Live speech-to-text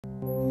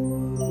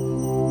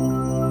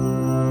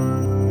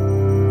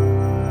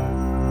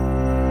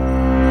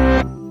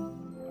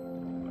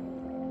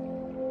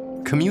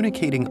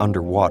Communicating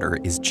underwater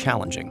is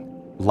challenging.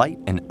 Light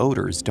and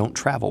odors don't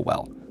travel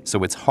well,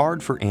 so it's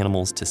hard for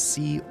animals to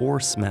see or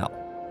smell.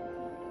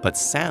 But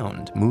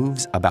sound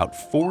moves about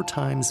 4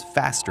 times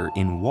faster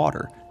in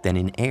water than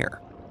in air.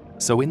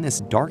 So in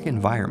this dark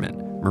environment,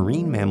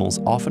 marine mammals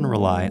often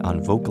rely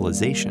on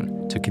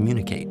vocalization to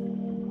communicate.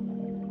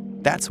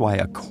 That's why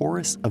a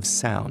chorus of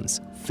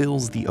sounds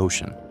fills the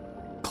ocean.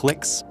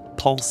 Clicks,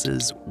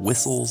 pulses,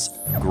 whistles,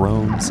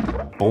 groans,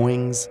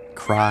 boings,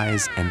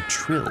 cries, and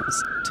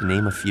trills, to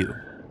name a few.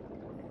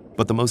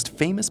 But the most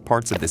famous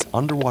parts of this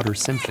underwater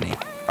symphony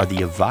are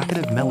the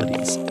evocative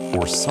melodies,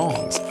 or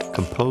songs,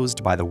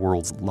 composed by the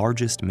world's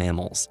largest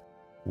mammals,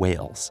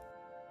 whales.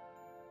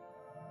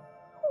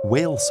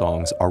 Whale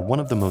songs are one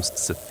of the most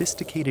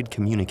sophisticated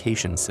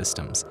communication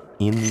systems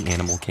in the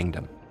animal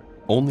kingdom.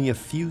 Only a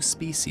few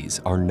species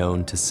are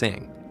known to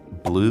sing: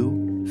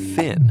 blue,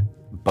 fin,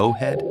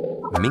 bowhead,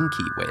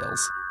 minke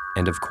whales,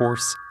 and of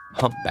course,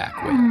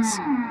 humpback whales.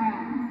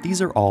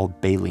 These are all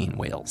baleen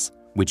whales,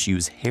 which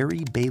use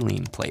hairy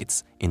baleen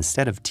plates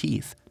instead of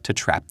teeth to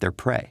trap their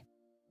prey.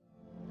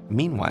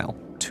 Meanwhile,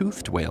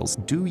 toothed whales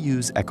do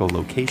use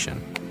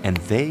echolocation, and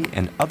they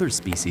and other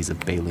species of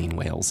baleen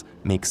whales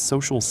make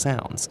social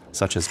sounds,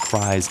 such as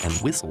cries and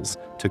whistles,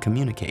 to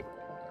communicate.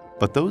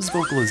 But those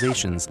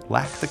vocalizations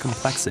lack the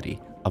complexity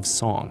of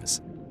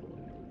songs.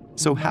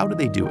 So how do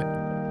they do it?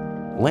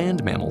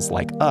 Land mammals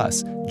like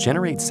us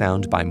generate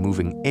sound by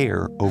moving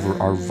air over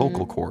our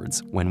vocal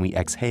cords when we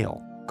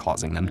exhale,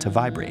 causing them to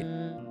vibrate.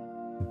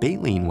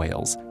 Baleen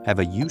whales have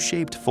a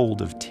U-shaped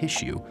fold of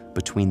tissue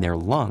between their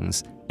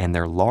lungs and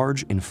their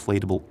large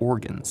inflatable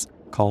organs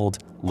called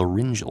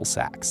laryngeal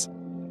sacs.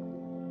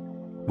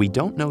 We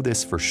don't know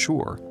this for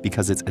sure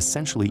because it's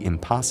essentially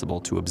impossible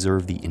to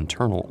observe the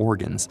internal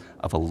organs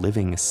of a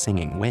living,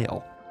 singing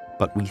whale,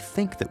 but we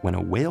think that when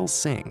a whale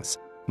sings,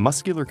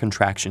 muscular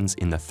contractions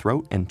in the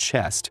throat and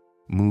chest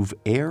move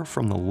air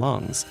from the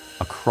lungs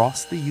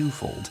across the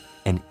U-fold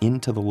and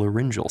into the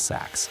laryngeal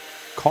sacs,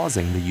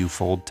 causing the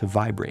U-fold to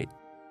vibrate.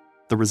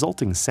 The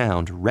resulting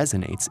sound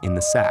resonates in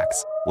the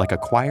sacs like a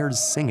choir's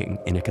singing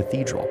in a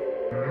cathedral,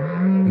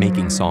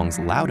 making songs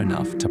loud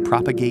enough to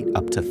propagate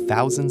up to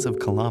thousands of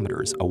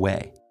kilometers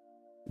away.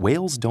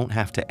 Whales don't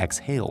have to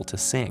exhale to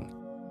sing.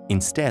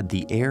 Instead,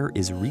 the air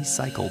is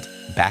recycled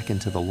back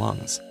into the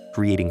lungs,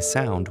 creating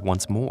sound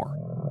once more.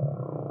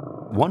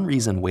 One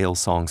reason whale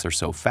songs are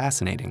so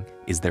fascinating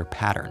is their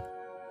pattern.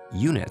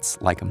 Units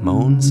like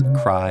moans,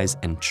 cries,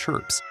 and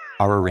chirps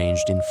are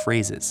arranged in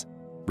phrases.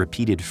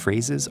 Repeated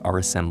phrases are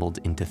assembled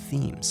into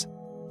themes.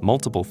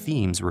 Multiple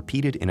themes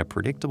repeated in a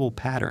predictable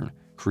pattern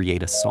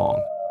create a song.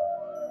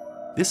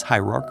 This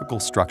hierarchical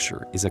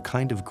structure is a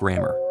kind of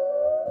grammar.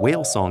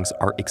 Whale songs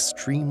are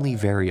extremely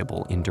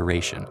variable in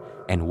duration,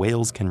 and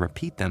whales can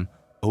repeat them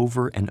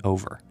over and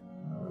over.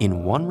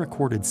 In one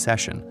recorded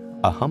session,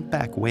 a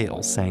humpback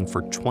whale sang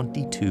for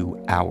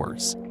 22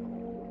 hours.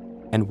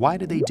 And why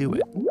do they do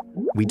it?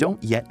 We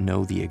don't yet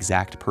know the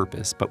exact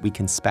purpose, but we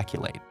can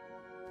speculate.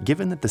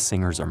 Given that the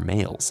singers are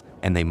males,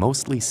 and they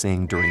mostly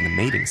sing during the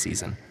mating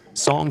season,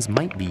 songs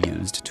might be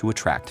used to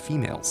attract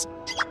females.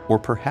 Or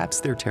perhaps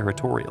they're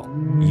territorial,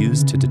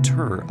 used to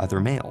deter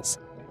other males.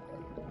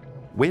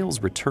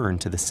 Whales return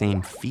to the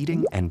same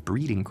feeding and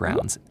breeding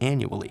grounds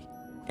annually,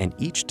 and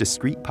each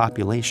discrete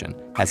population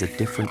has a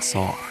different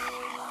song.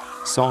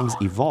 Songs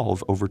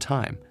evolve over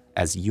time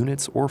as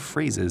units or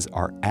phrases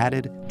are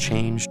added,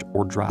 changed,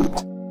 or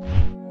dropped.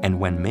 And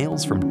when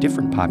males from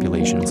different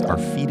populations are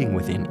feeding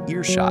within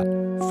earshot,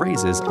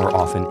 phrases are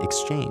often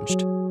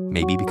exchanged,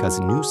 maybe because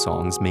new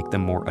songs make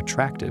them more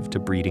attractive to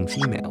breeding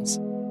females.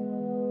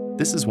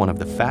 This is one of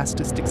the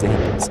fastest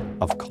examples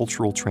of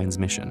cultural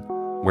transmission,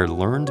 where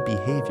learned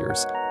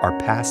behaviors are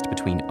passed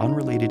between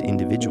unrelated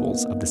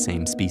individuals of the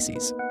same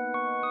species.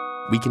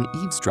 We can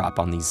eavesdrop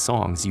on these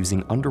songs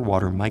using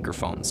underwater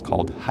microphones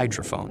called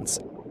hydrophones.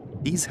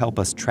 These help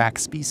us track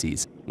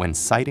species when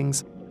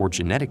sightings or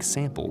genetic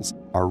samples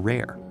are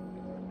rare.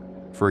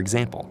 For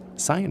example,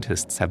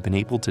 scientists have been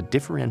able to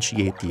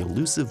differentiate the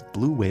elusive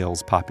blue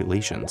whales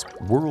populations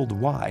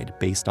worldwide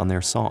based on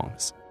their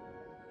songs.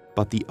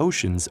 But the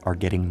oceans are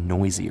getting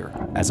noisier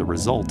as a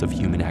result of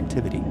human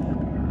activity.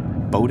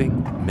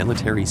 Boating,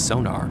 military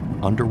sonar,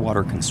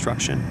 underwater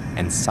construction,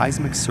 and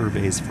seismic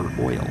surveys for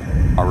oil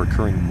are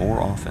occurring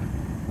more often,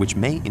 which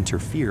may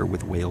interfere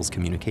with whales'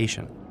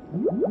 communication.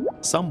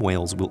 Some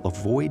whales will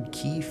avoid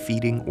key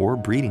feeding or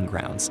breeding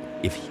grounds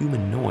if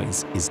human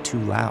noise is too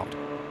loud,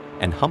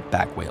 and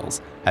humpback whales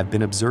have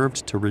been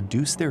observed to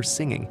reduce their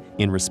singing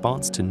in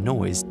response to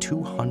noise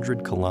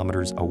 200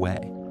 kilometers away.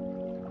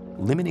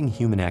 Limiting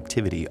human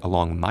activity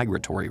along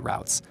migratory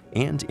routes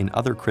and in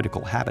other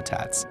critical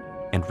habitats,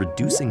 and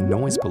reducing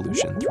noise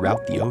pollution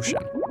throughout the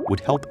ocean would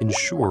help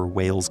ensure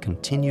whales'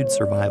 continued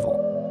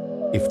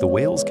survival. If the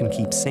whales can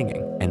keep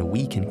singing and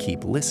we can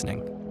keep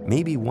listening,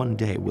 maybe one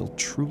day we'll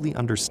truly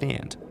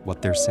understand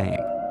what they're saying.